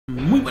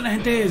Muy buena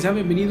gente, sean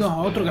bienvenidos a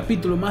otro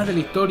capítulo más de la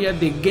historia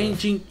de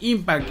Genshin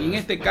Impact. En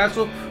este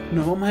caso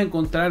nos vamos a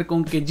encontrar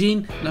con que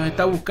Jin nos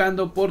está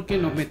buscando porque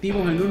nos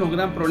metimos en unos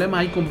gran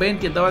problemas ahí con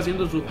Venti, estaba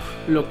haciendo su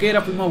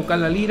loquera, fuimos a buscar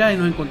la lira y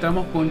nos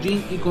encontramos con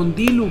Jin y con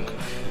Diluc,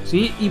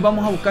 ¿sí? Y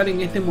vamos a buscar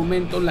en este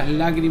momento las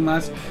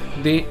lágrimas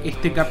de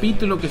este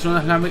capítulo, que son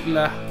las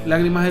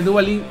lágrimas de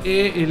DVALIN,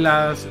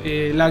 las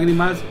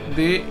lágrimas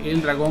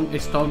del dragón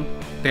Stone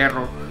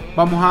Terror.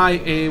 Vamos a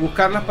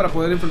buscarlas para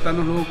poder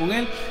enfrentarnos luego con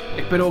él.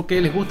 Espero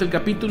que les guste el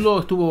capítulo.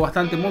 Estuvo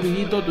bastante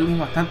movidito, tuvimos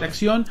bastante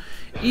acción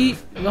y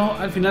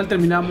al final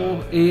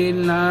terminamos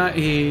en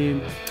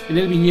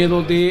el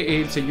viñedo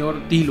del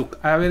señor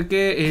Diluc. A ver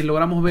qué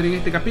logramos ver en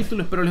este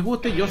capítulo. Espero les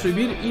guste. Yo soy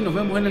Vir y nos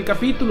vemos en el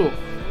capítulo.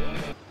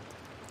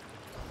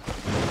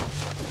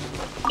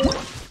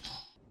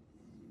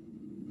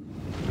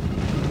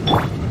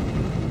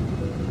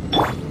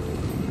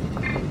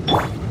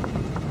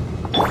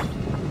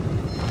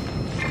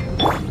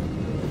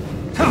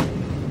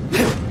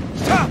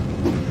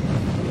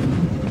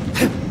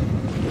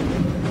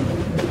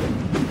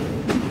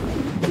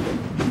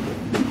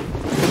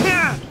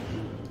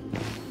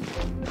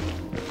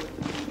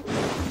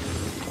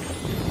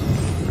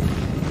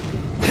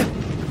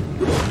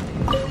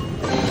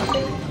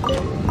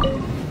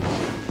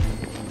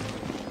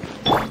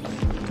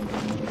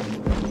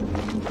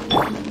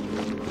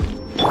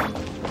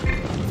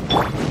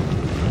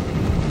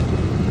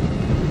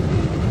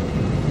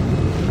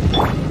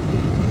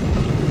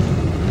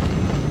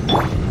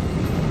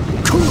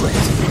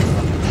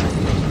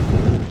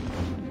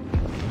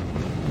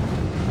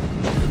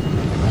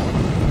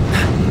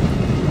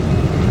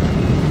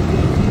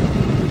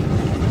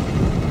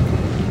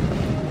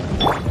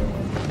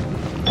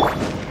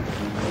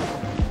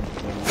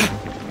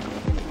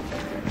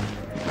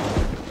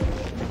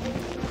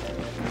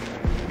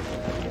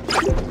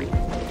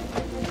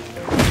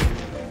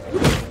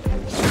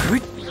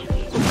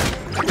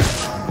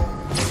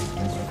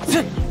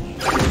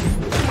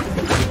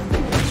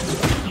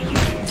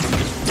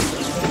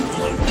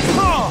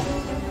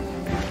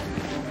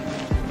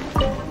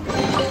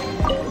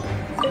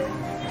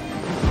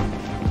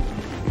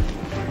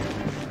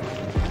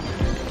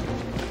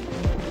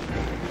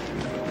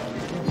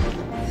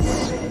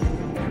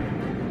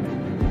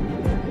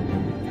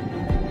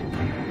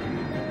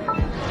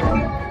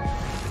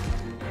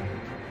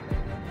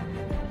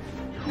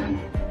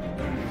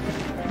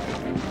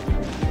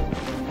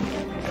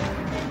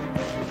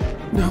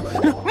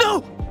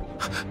 No!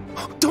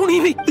 Don't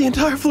eat me! The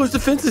entire floor's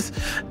defenses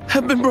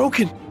have been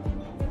broken.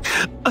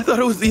 I thought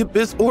it was the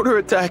Abyss Order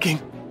attacking.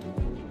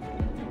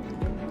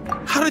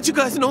 How did you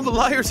guys know the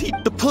liar's heat?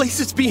 The place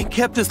it's being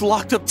kept is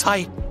locked up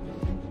tight.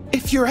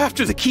 If you're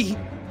after the key,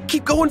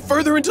 keep going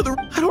further into the...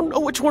 I don't know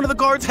which one of the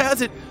guards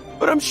has it,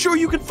 but I'm sure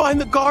you can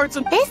find the guards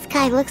and... This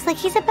guy looks like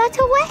he's about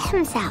to wet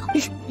himself.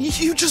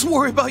 You just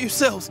worry about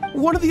yourselves.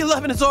 One of the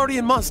 11 is already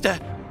in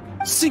Mondstadt.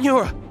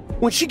 Signora,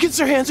 when she gets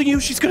her hands on you,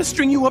 she's gonna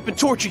string you up and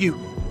torture you.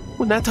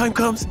 When that time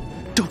comes,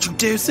 don't you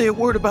dare say a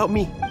word about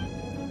me.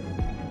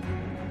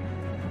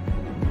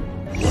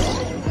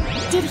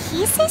 Did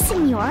he say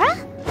Signora?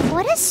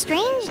 What a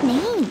strange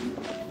name.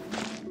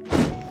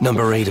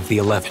 Number 8 of the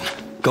 11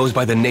 goes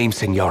by the name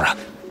Signora.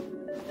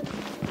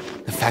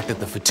 The fact that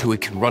the Fatui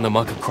can run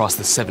amok across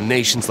the 7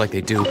 nations like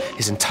they do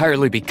is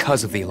entirely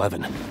because of the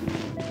 11.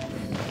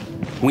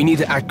 We need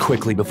to act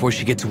quickly before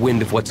she gets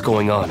wind of what's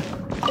going on.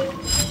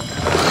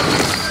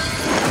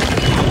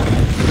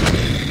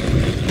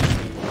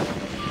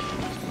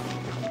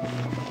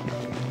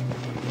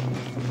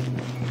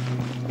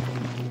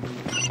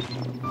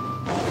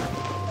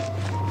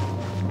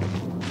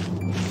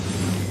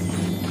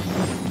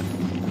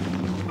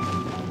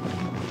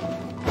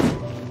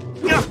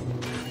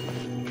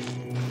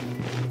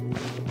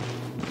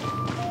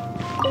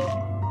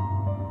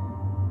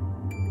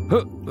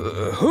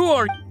 Who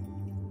are you?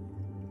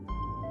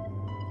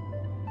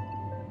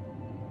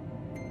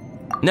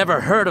 Never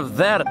heard of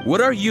that.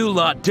 What are you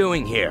lot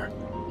doing here?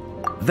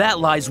 That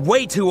lies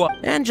way too up.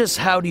 And just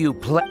how do you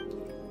play?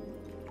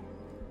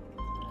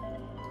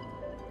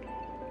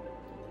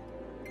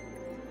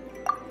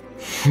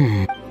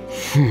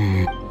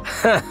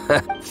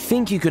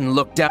 Think you can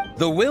look down?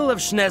 The will of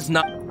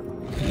Snezna.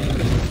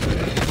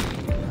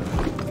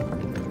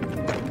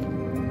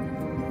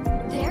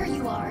 There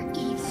you are,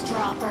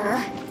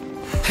 eavesdropper.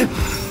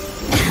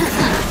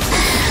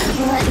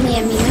 Let me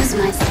amuse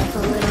myself a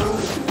little.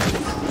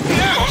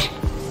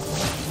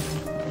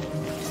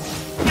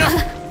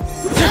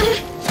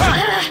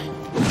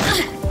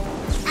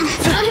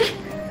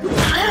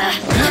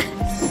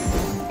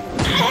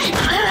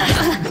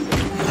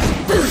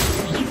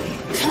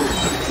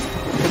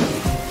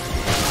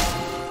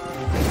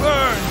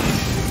 Burn!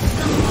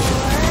 The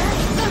more,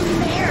 the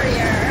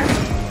merrier.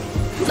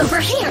 Over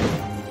here.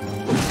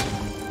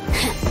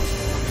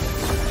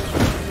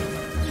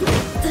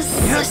 The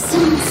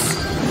systems.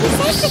 He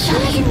says the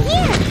key is in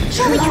here.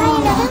 Shall we try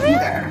another room?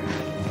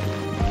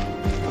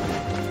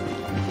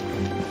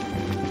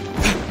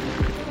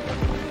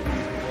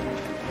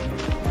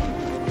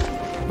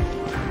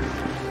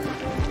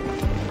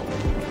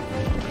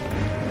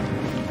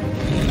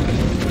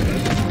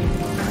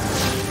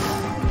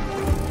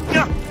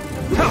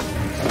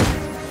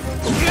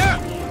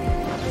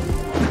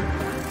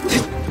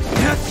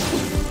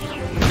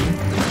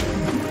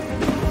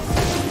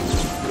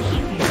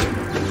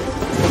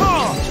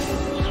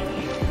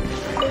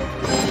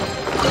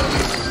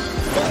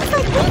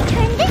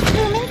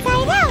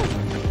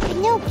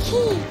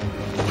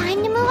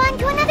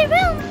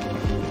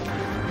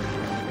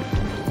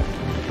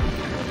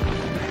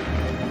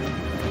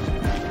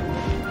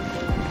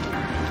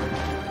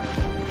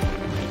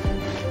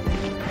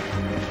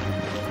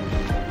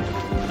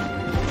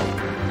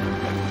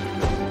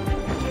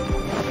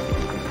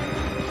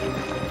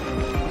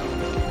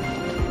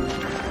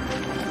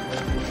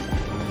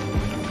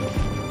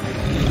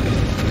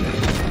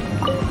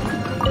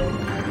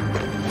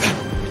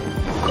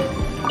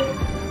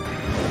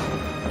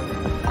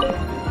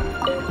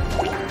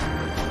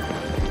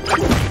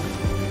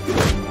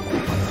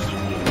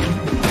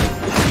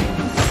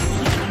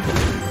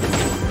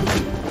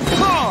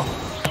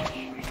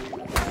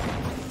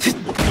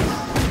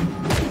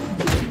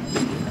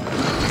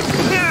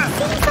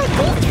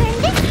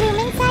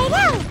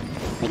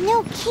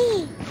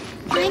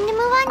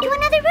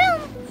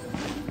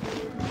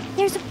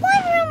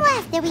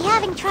 that we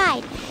haven't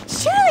tried.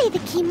 Surely the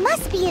key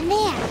must be in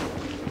there.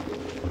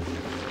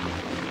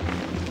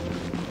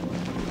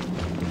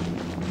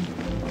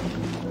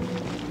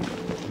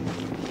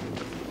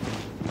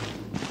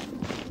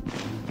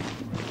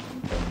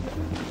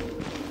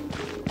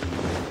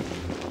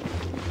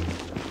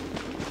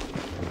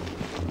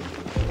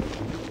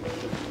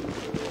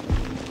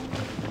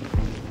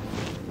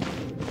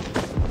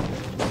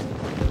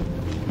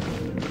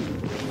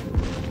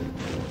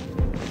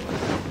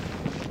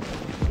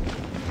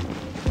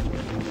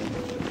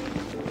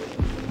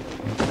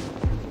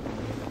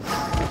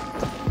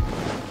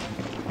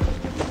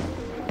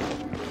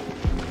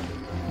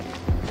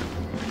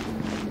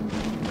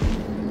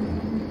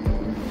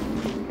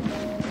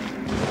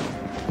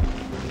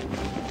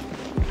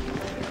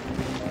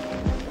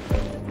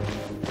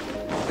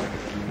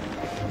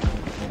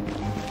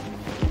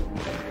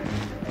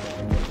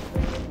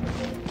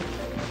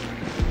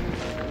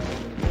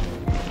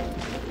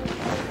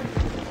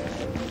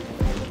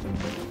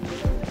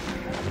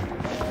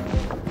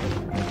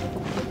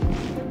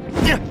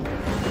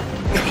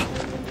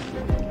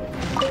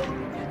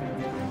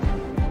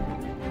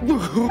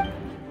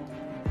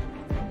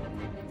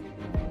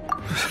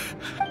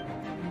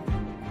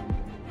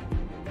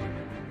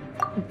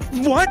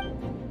 What?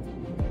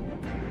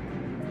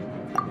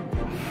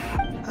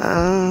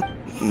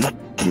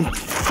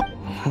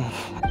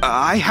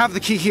 I have the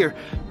key here.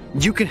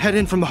 You can head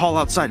in from the hall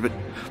outside, but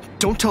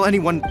don't tell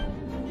anyone.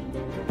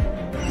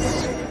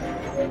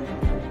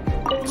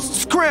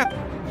 Scrap!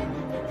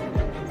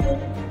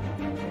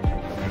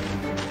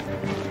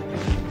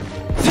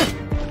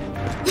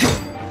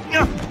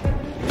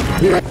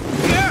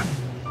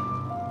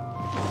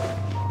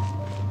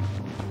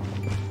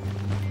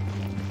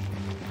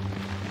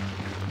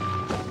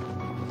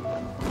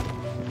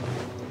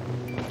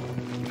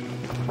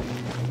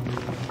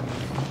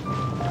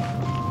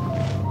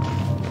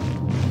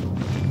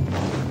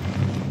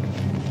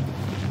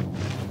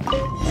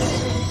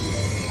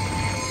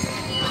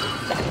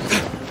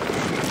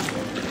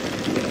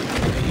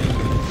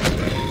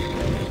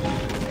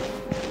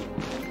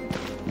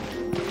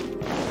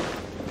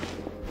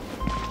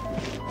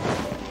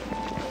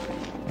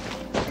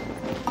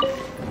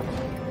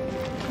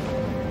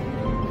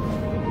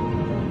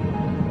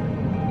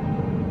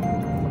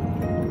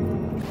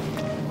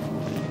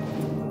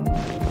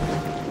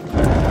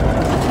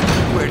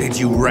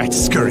 You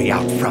rats scurry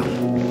out from?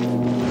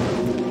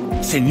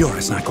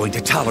 Signora's not going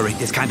to tolerate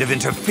this kind of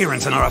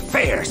interference in our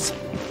affairs.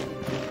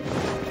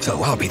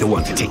 So I'll be the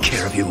one to take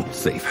care of you.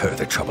 Save her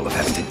the trouble of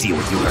having to deal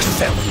with you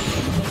herself.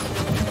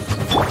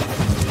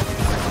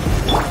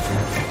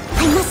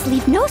 I must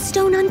leave no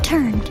stone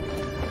unturned.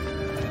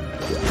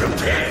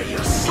 Prepare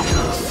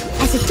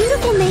yourself. As a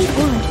dutiful maid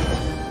would.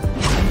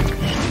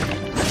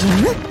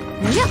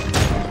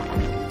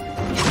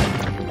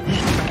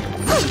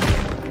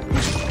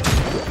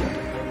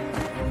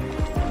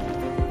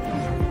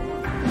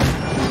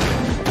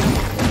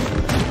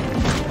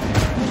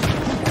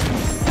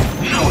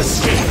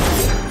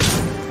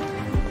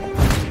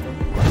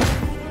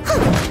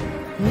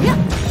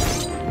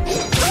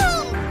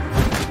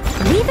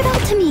 Leave it all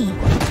to me.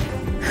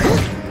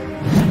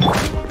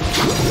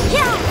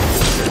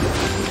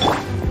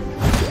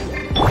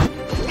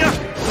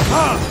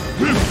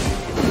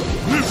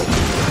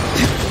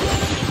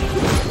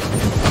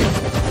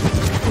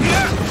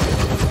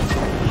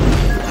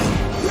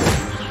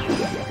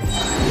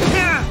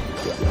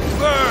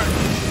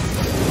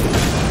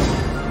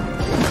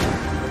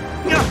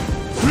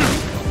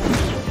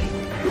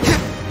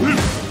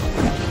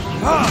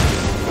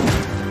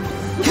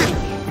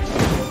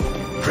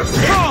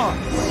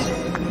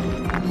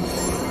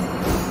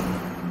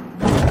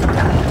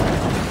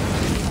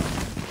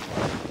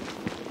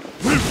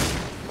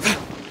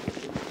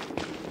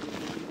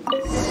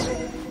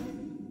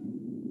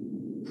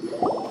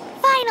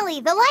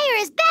 The lyre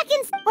is back in.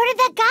 Where did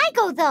that guy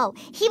go, though?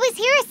 He was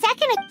here a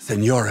second ago.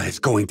 Signora is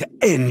going to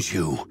end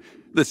you.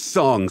 The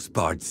songs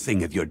bards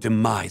sing of your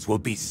demise will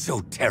be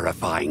so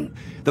terrifying.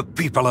 The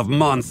people of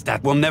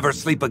Mondstadt will never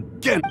sleep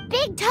again.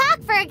 Big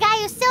talk for a guy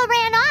who still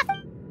ran off.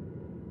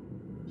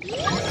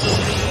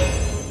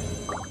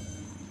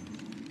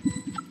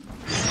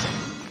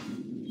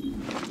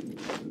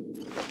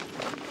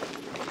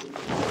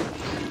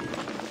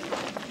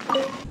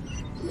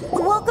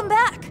 Welcome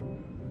back.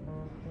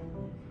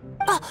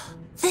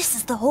 This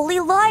is the Holy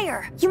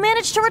Lyre. You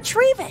managed to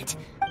retrieve it.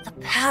 The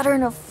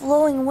pattern of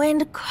flowing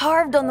wind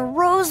carved on the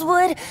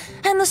rosewood,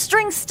 and the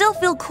strings still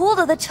feel cool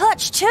to the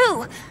touch,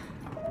 too.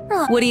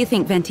 What do you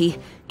think, Venti?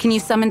 Can you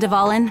summon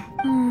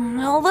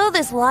DVALIN? Although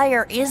this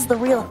lyre is the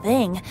real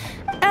thing,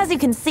 as you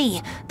can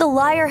see, the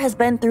lyre has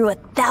been through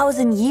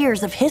 1,000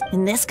 years of history.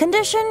 In this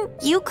condition,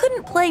 you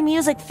couldn't play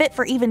music fit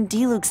for even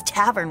D-Luke's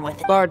tavern with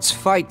it. Bards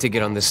fight to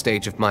get on the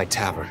stage of my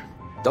tavern.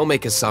 Don't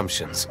make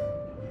assumptions.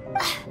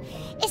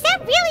 Is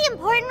that really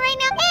important right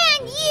now?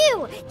 And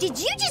you! Did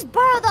you just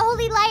borrow the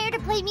Holy Lyre to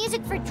play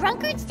music for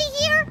drunkards to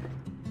hear?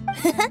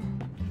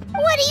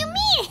 What do you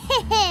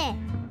mean?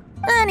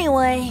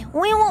 Anyway,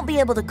 we won't be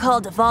able to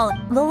call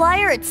DVALIN. The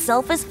lyre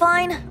itself is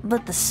fine,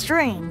 but the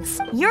strings...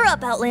 You're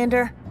up,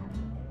 Outlander.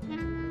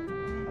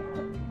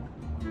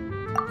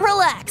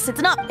 Relax,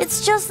 it's not...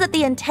 It's just that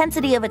the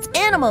intensity of its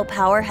animo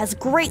power has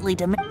greatly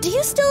diminished. Do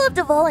you still have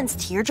DVALIN's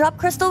teardrop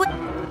crystal?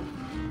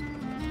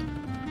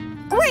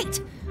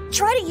 Great!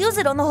 Try to use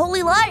it on the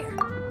holy lyre.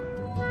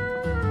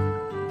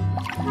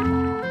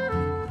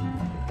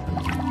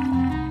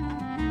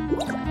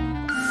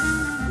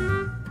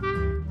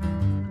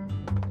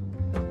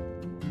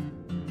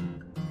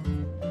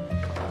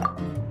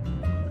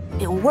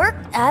 It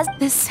worked as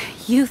This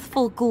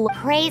youthful glow.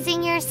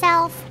 Praising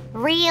yourself?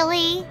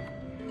 Really?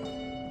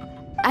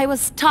 I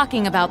was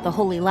talking about the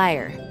holy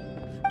lyre.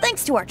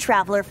 Thanks to our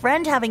traveler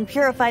friend having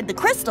purified the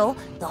crystal,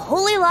 the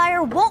holy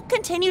lyre won't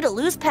continue to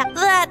lose power.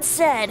 That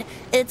said,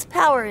 its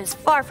power is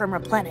far from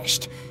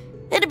replenished.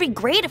 It'd be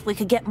great if we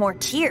could get more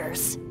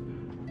tears.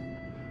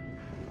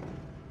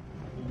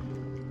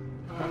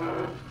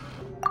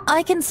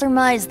 I can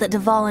surmise that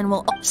DVALIN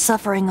will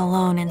suffering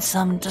alone in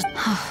some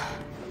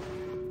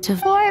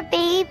Poor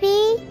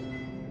baby.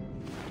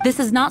 This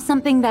is not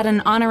something that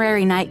an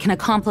honorary knight can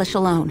accomplish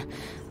alone.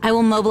 I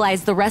will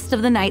mobilize the rest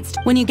of the knights.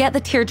 When you get the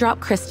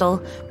teardrop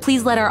crystal,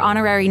 please let our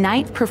honorary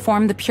knight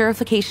perform the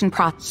purification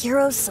process.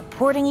 Heroes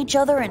supporting each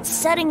other and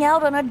setting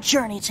out on a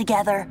journey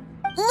together.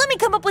 Let me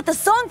come up with a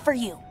song for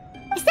you.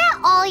 Is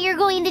that all you're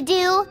going to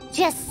do?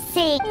 Just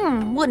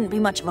sing? Wouldn't be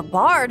much of a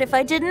bard if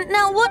I didn't.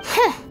 Now what?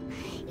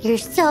 You're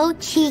so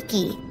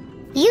cheeky.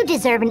 You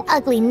deserve an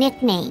ugly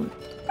nickname.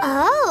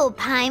 Oh,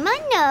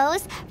 Paimon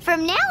knows.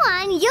 From now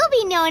on, you'll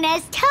be known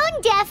as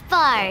Tone Deaf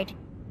Bard.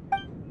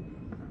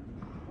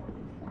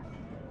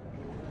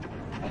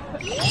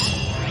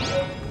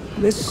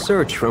 This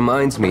search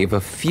reminds me of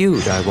a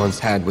feud I once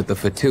had with the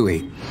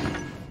Fatui.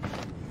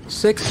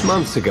 6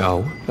 months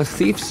ago, a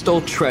thief stole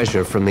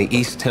treasure from the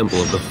East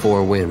Temple of the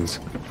Four Winds.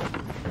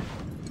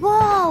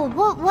 Whoa,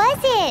 what was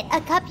it?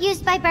 A cup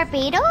used by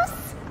Barbados?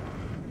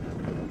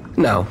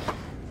 No.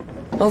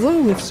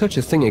 Although if such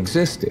a thing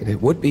existed,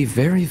 it would be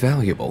very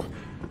valuable.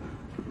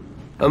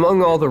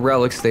 Among all the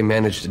relics they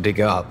managed to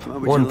dig up,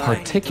 one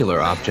particular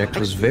object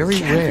was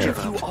very rare.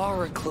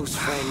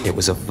 It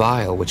was a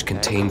vial which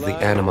contained the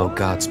animo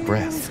god's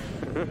breath.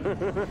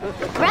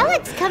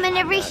 Relics come in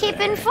every shape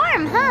and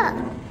form,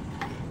 huh?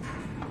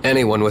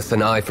 Anyone with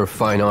an eye for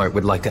fine art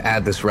would like to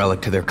add this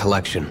relic to their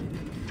collection.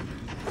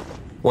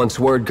 Once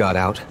word got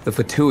out, the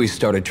Fatui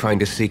started trying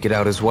to seek it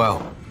out as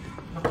well.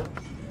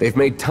 They've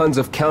made tons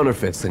of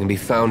counterfeits that can be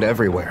found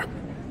everywhere.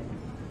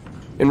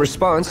 In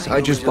response,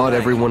 I just bought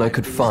everyone I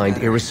could find,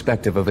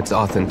 irrespective of its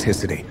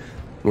authenticity.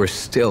 We're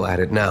still at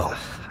it now.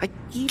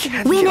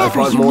 I've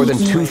bought more than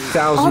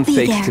 2,000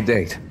 fakes to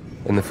date,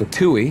 and the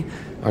Fatui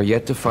are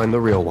yet to find the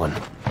real one.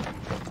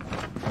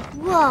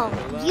 Whoa,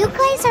 you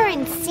guys are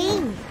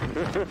insane.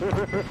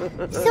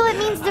 So it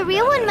means the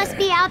real one must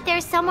be out there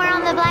somewhere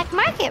on the black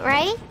market,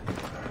 right?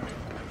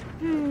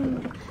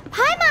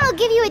 Paimon will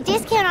give you a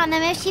discount on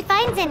them if she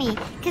finds any,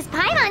 because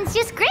Paimon's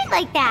just great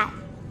like that.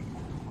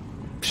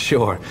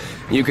 Sure,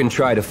 you can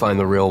try to find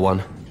the real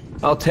one.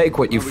 I'll take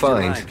what you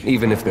find,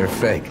 even if they're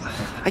fake.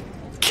 I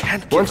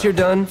can't. Once you're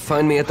done,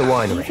 find me at the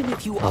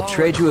winery. I'll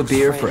trade you a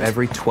beer for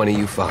every 20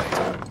 you find.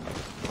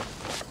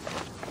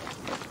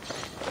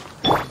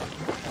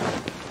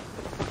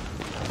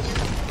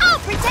 I'll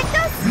protect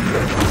us!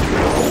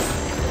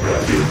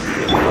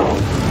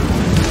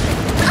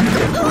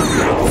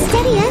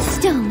 Steady as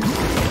stone.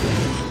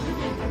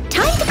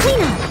 Time to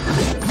clean up.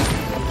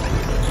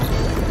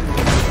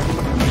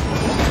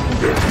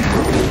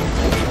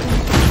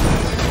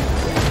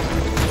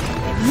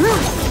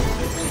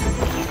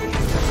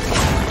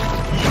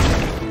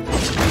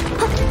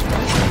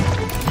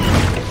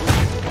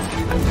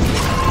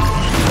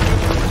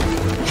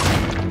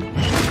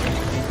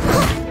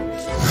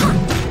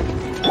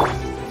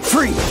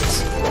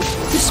 Freeze!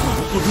 This one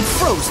will be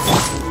frozen.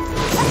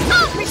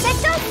 I'll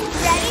protect us!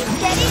 Ready,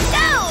 steady,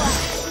 go!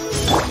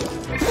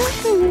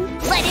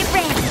 Let it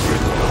rain!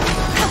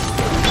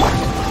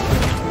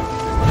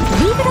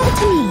 Leave it all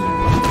to me.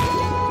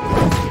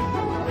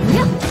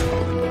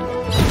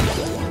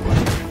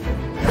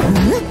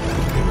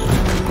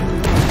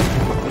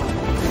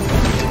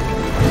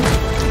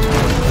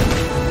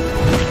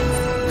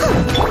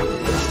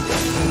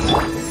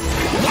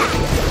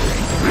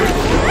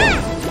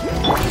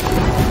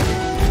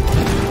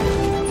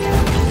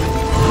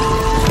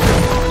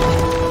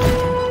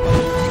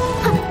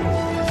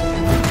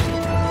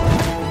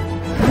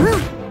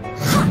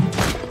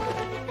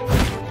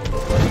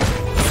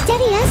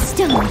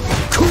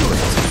 Cool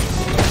it!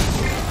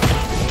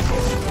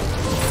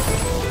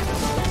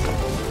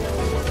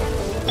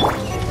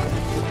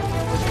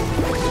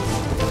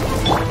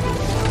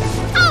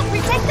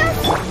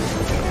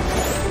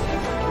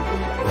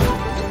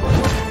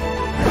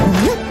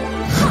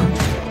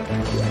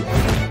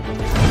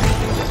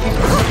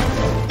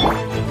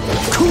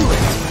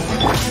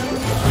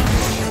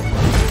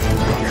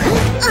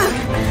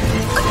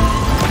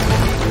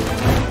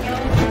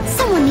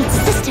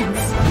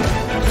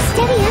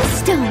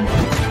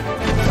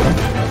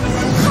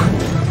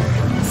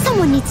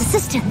 Someone needs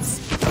assistance.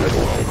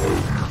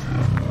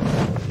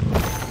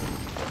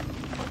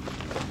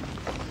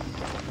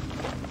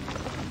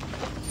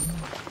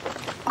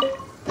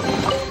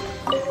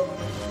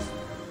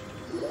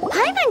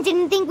 Paimon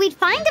didn't think we'd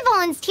find the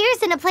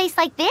volunteers in a place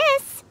like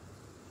this.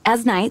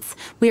 As knights,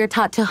 we are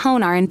taught to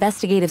hone our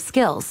investigative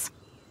skills.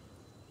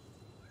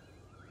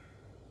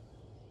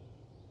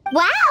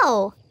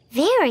 Wow!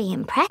 Very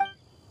impressive.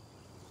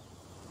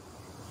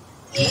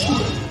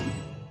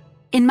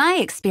 In my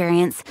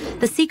experience,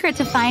 the secret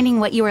to finding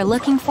what you are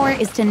looking for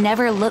is to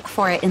never look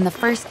for it in the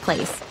first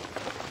place.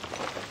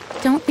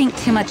 Don't think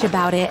too much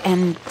about it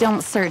and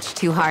don't search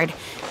too hard.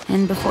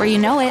 And before you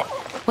know it,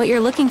 what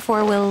you're looking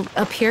for will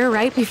appear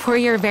right before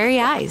your very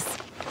eyes.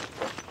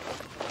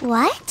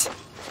 What?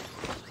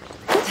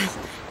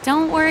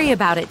 Don't worry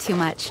about it too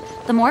much.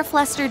 The more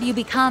flustered you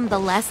become, the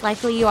less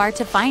likely you are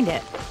to find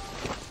it.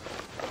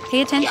 Pay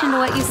attention to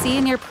what you see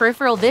in your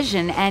peripheral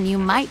vision, and you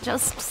might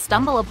just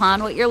stumble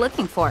upon what you're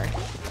looking for.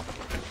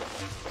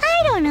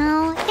 I don't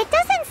know. It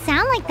doesn't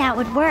sound like that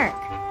would work.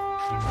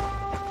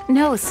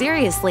 No,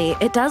 seriously,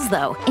 it does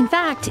though. In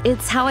fact,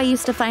 it's how I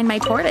used to find my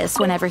tortoise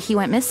whenever he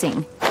went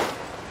missing.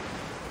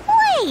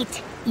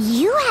 Wait!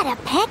 You had a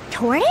pet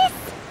tortoise?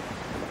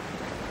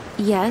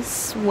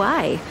 Yes,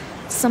 why?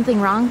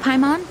 Something wrong,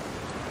 Paimon?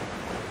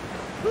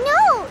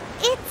 No,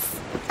 it's,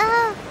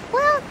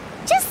 well,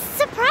 just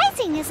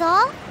surprising is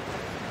all.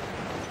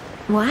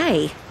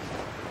 Why?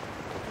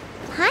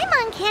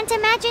 Paimon can't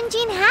imagine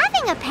Jean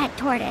having a pet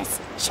tortoise.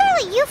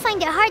 Surely you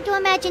find it hard to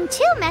imagine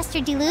too, Master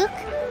Diluc.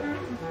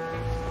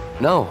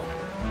 No,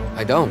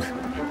 I don't.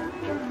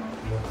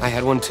 I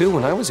had one too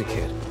when I was a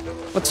kid.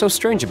 What's so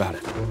strange about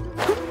it?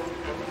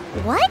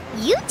 What?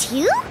 You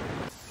too?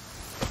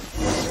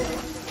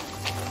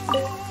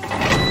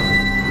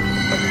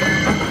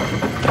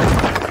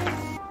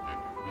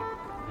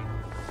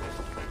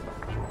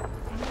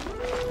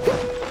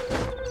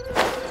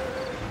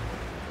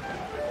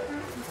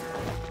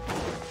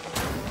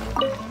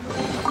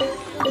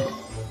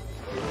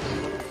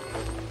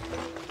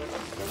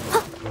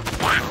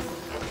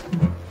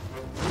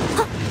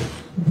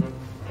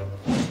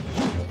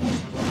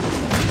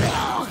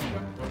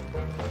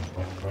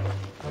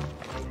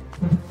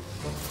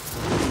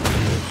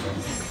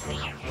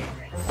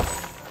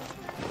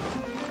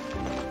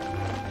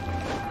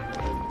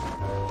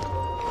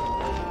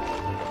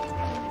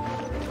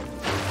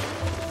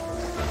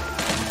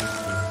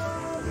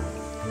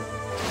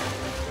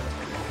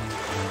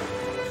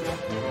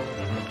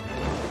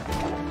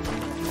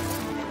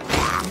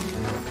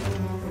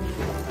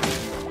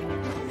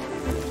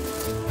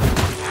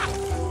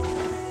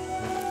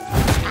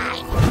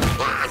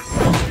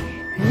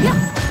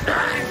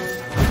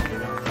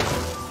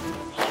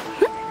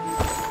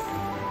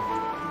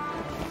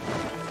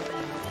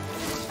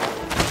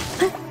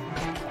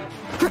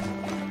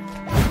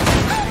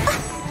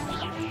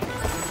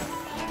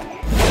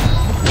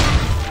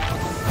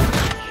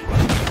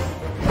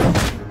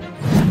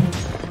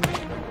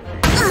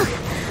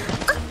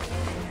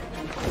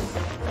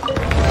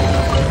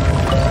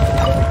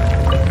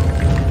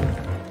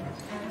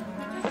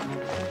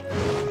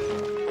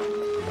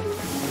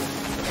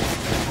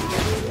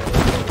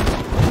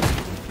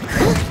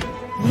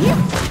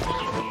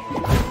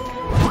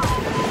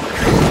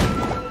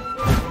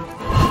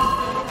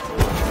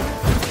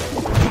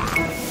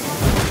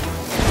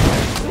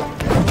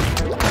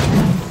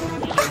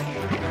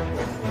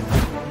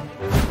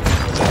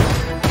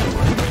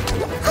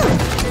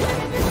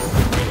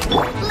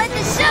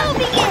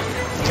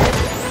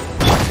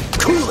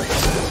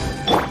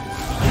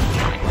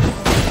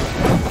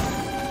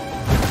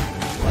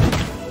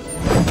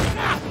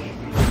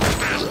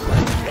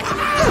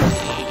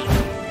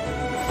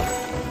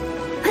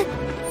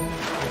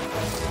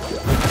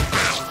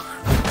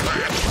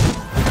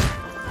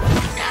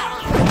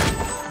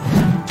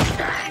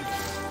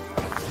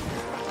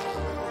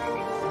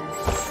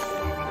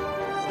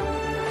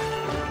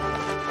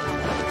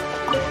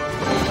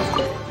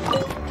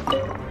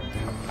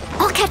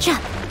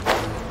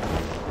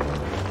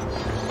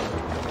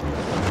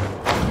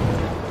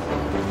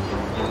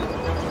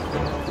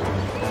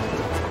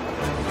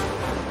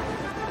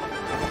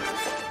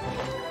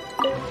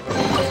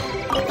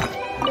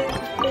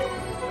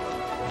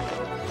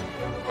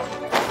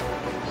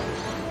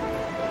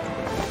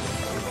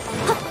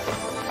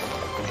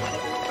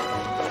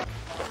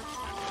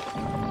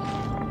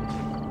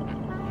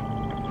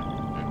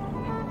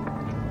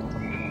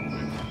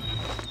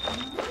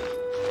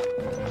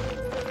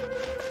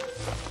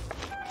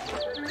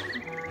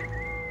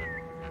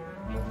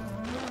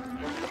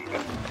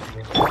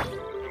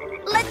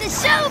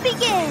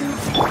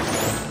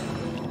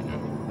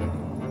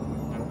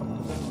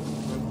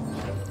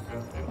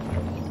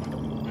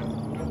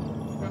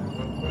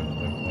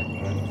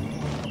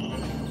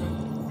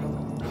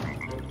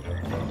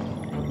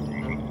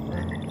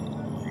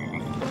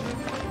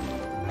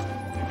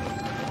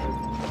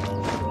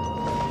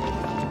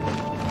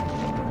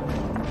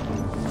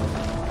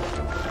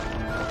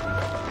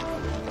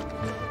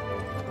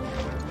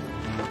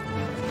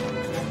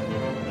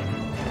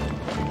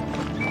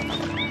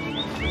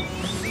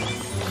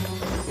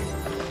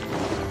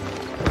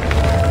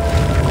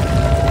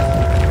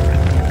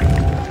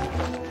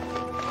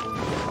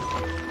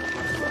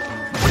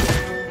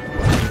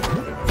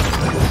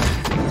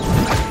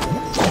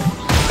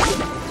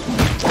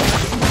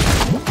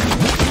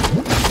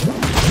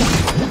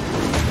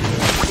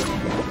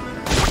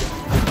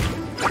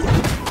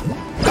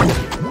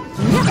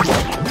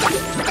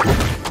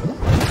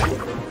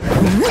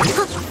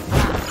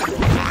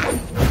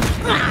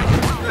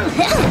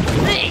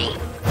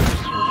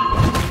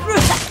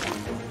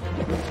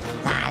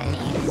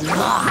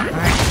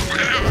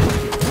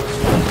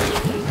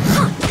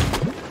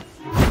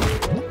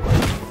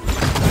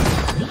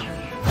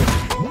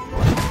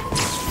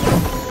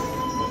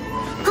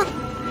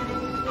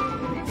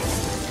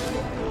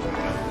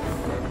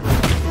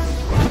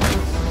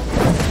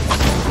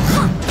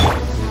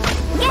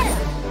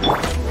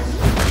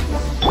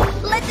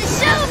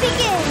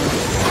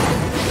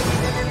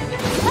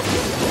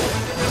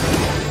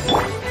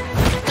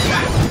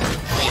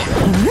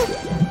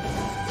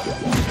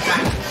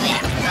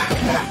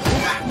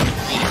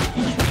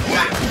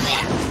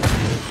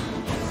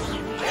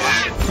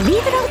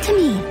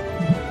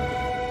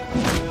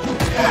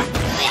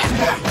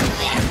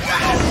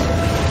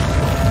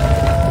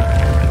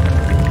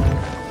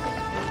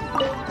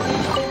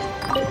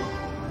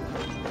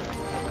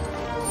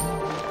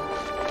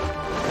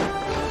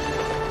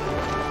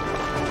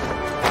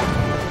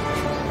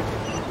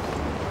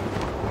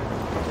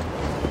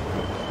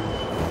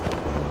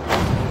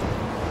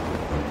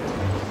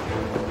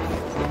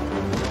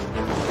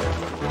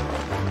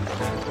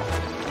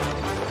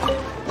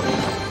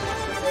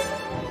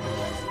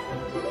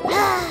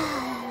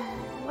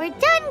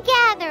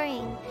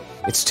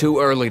 It's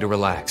too early to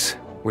relax.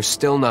 We're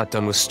still not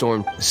done with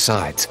Storm.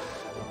 Besides,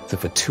 the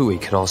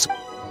Fatui can also...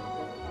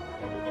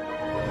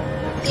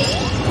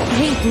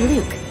 Hey,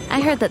 Diluc. I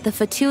heard that the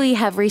Fatui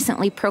have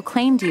recently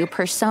proclaimed you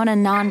persona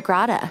non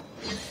grata.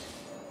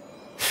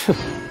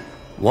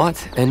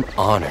 What an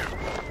honor.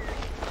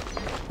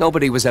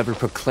 Nobody was ever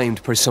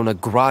proclaimed persona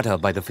grata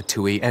by the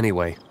Fatui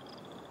anyway.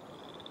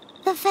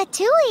 The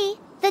Fatui?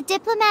 The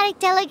diplomatic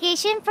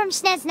delegation from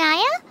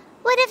Snezhnaya?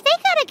 What have they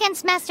got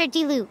against Master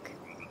Diluc?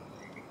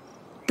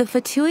 The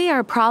Fatui are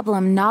a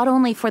problem not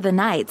only for the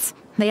Knights,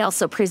 they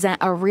also present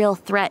a real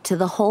threat to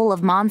the whole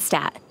of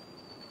Mondstadt.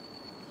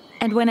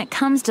 And when it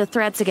comes to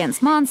threats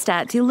against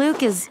Mondstadt,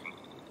 Diluc is...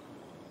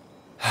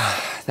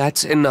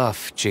 That's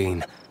enough,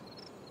 Jean.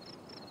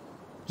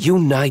 You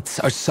Knights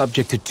are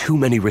subject to too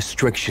many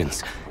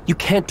restrictions. You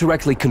can't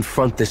directly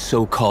confront this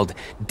so-called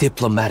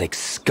diplomatic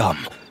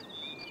scum.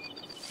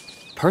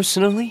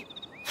 Personally,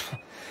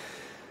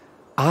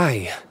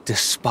 I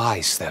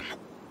despise them.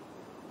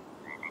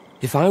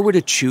 If I were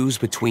to choose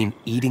between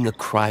eating a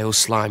cryo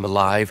slime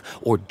alive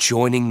or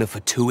joining the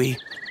Fatui,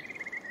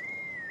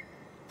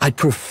 I'd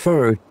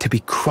prefer to be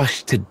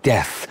crushed to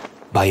death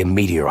by a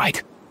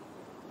meteorite.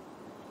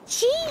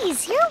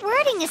 Jeez, your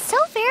wording is so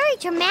very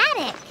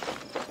dramatic.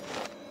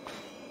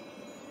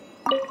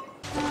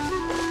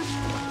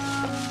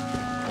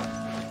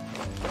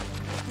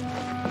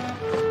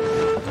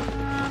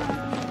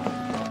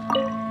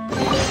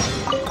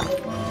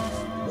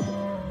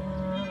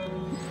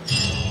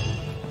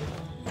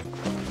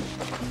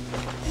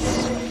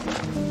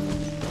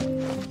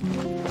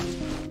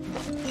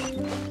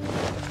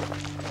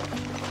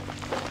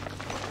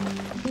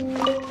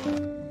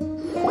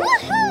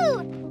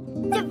 Woohoo!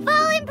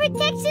 DVALIN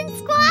Protection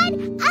Squad,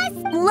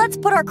 us! Let's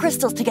put our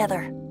crystals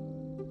together.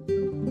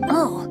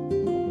 Oh.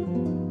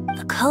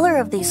 The color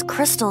of these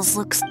crystals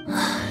looks...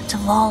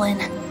 DVALIN.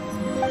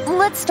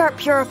 Let's start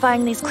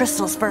purifying these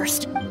crystals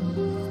first.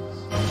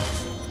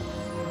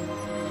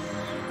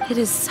 It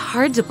is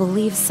hard to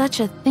believe such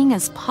a thing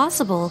is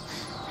possible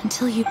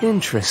until you...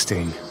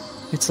 Interesting.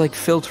 It's like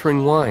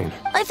filtering wine.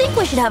 I think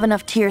we should have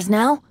enough tears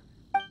now.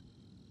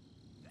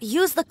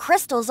 Use the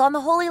crystals on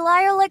the Holy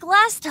Lyre like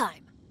last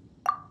time.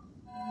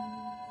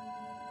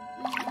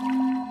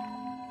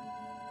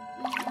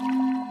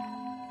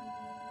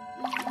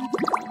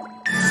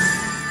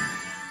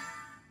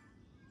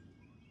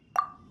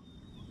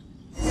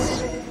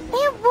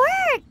 It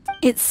worked!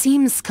 It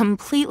seems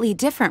completely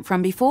different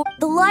from before.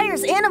 The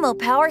Lyre's animo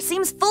power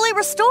seems fully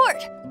restored.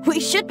 We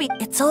should be...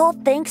 It's all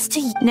thanks to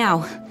you.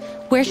 Now,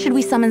 where should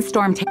we summon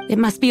Storm? It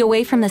must be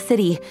away from the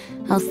city,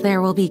 else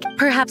there will be...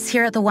 Perhaps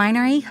here at the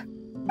winery?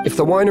 If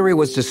the winery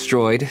was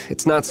destroyed,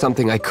 it's not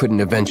something I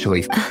couldn't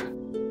eventually...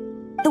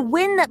 The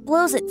wind that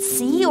blows at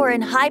sea or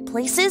in high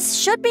places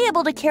should be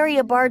able to carry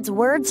a bard's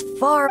words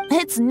far.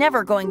 It's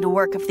never going to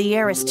work if the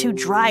air is too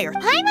dry or...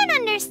 Paimon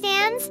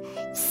understands.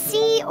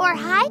 Sea or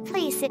high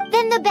places.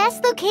 Then the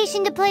best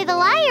location to play the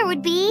lyre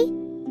would be...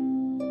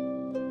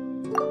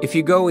 If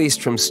you go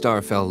east from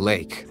Starfell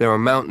Lake, there are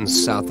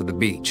mountains south of the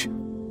beach.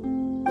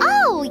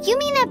 Oh, you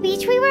mean that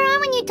beach we were on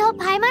when you told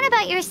Paimon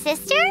about your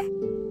sister?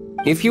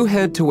 If you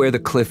head to where the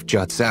cliff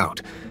juts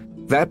out,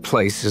 that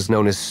place is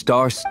known as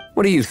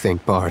What do you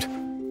think, Bard?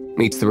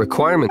 Meets the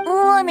requirement.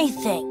 Let me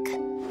think.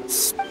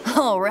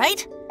 All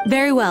right.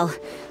 Very well.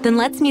 Then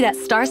let's meet at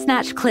Star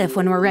Snatch Cliff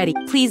when we're ready.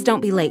 Please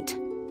don't be late.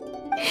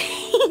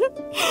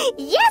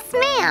 Yes,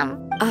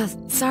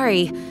 ma'am.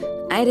 Sorry.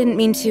 I didn't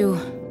mean to...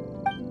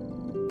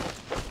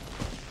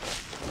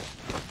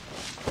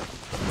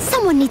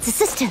 Someone needs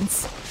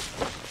assistance.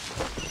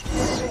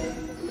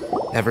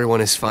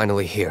 Everyone is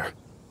finally here.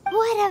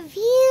 What a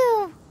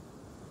view.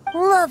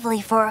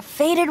 Lovely for a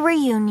fated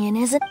reunion,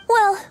 isn't it?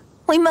 Well,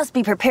 we must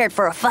be prepared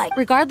for a fight.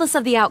 Regardless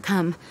of the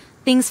outcome,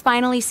 things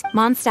finally...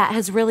 Mondstadt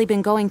has really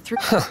been going through...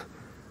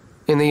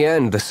 In the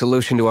end, the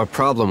solution to our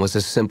problem was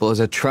as simple as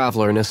a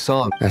traveler in a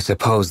song. I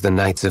suppose the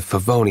Knights of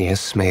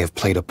Favonius may have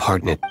played a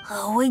part in it.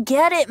 Oh, we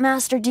get it,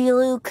 Master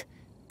Diluc.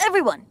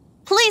 Everyone,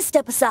 please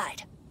step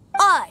aside.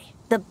 I,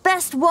 the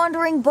best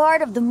wandering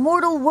bard of the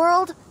mortal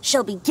world,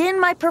 shall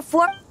begin my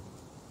performance.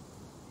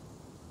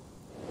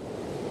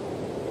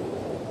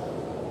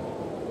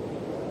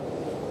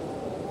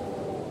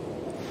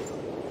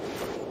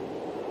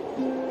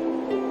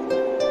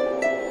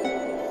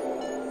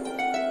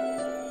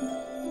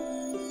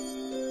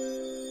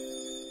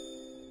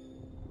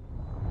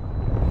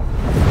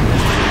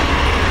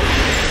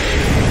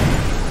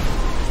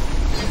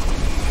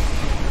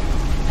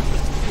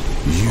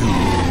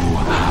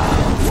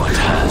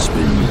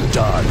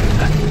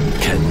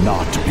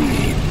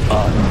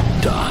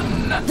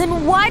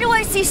 Then why do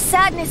I see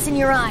sadness in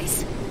your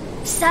eyes?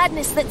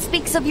 Sadness that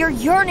speaks of your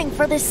yearning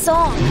for this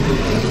song.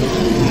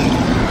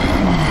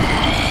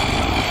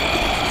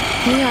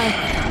 We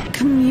are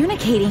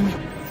communicating.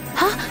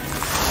 Huh?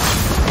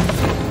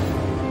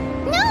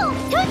 No!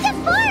 Don't get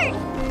bored!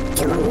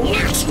 Do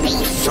not be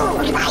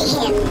fooled by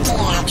him,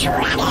 dear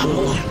dragon.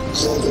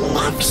 He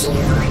left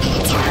you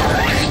to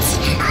rot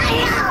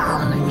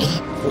alone.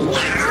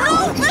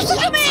 Now listen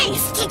to me! he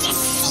attempts to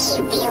deceive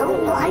evil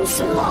once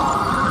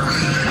more.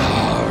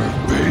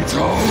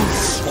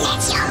 Beatles!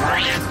 Let your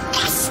wrath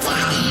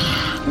fester.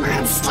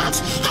 Mondstadt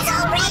has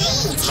already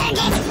turned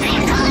its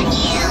back on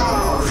you.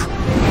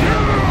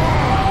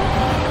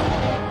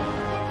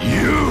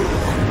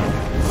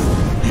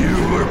 You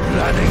were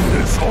planning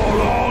this all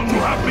along to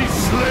have me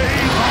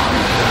slave on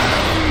them!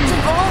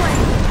 DVALIN!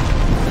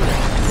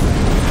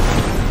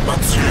 The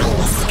time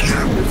has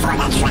come for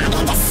the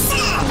dragon to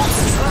serve its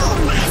true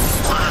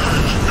master.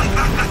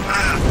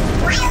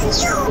 While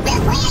you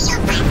beware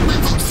your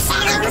pathetic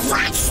selves,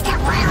 watch the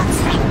world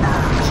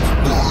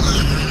tremble.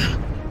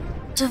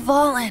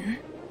 DVALIN.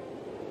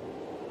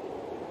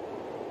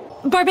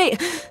 Barbe...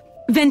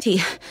 Venti,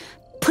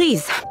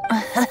 please.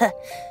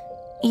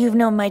 You've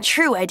known my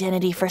true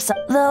identity for some...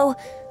 Though,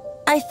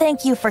 I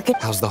thank you for...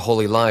 How's the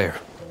Holy Lyre?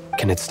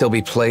 Can it still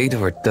be played,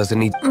 or does it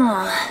need...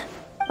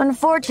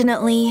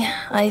 Unfortunately,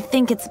 I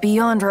think it's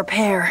beyond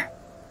repair.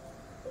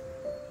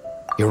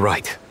 You're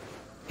right.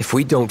 If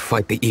we don't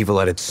fight the evil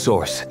at its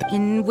source...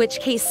 In which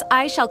case,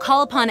 I shall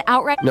call upon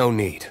outright... No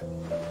need.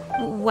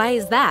 Why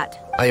is that?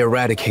 I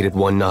eradicated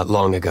one not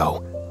long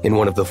ago, in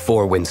one of the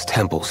Four Winds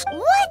temples.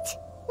 What?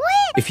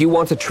 When? If you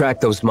want to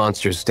track those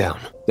monsters down,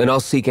 then I'll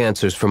seek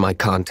answers from my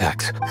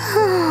contacts.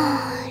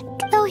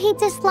 Though he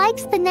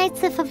dislikes the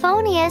Knights of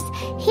Favonius,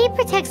 he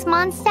protects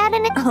Mondstadt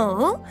and...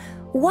 Oh?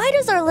 Why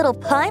does our little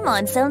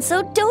Paimon sound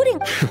so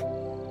doting?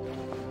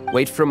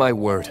 Wait for my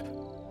word.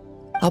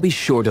 I'll be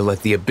sure to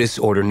let the Abyss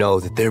Order know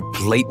that their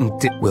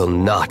blatant will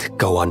not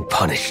go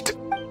unpunished.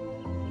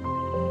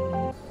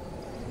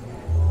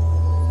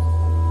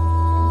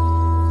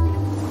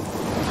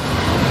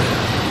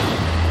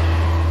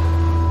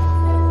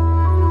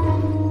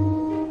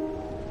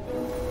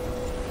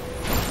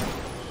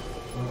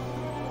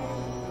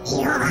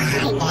 Your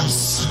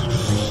Highness,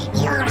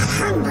 your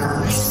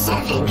humble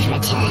servant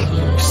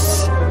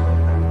returns.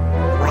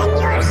 When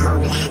your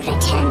homeland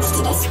returns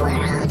to this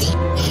world,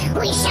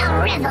 we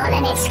shall revel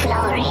in its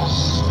glory.